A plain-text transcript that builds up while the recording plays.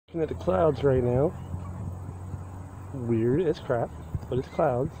Looking at the clouds right now. Weird as crap, but it's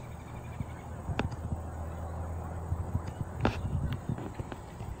clouds.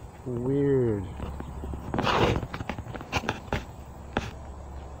 Weird.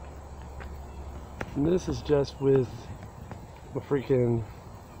 And this is just with a freaking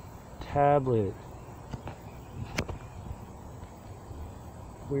tablet.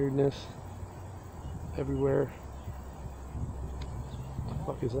 Weirdness everywhere. What the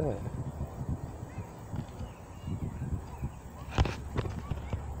fuck is that?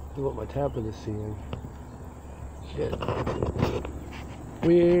 This is what my tablet is seeing. Shit.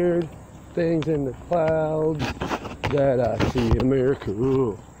 Weird things in the clouds that I see in America.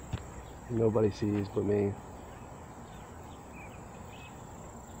 Ooh. Nobody sees but me.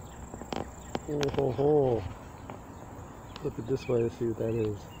 Oh ho ho. Flip it this way to see what that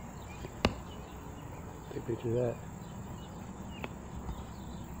is. Take a picture of that.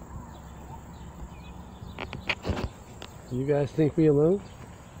 You guys think we alone?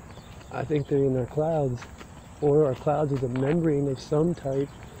 I think they're in our clouds. Or our clouds is a membrane of some type.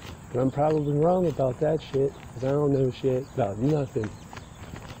 But I'm probably wrong about that shit. Because I don't know shit about nothing.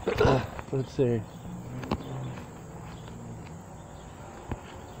 Let's see.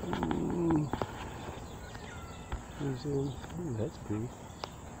 Ooh, that's pretty.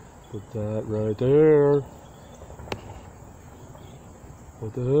 Put that right there.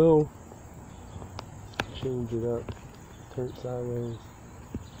 What the hell? Change it up. Turn it sideways.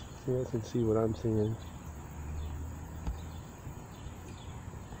 So you guys can see what I'm seeing.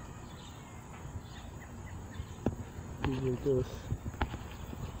 Like this.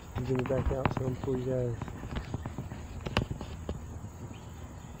 Zoom it back out some for you guys.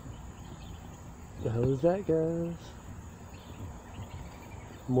 The hell is that, guys?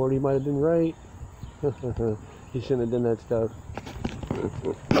 Morty might have been right. He shouldn't have done that stuff.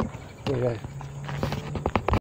 Okay.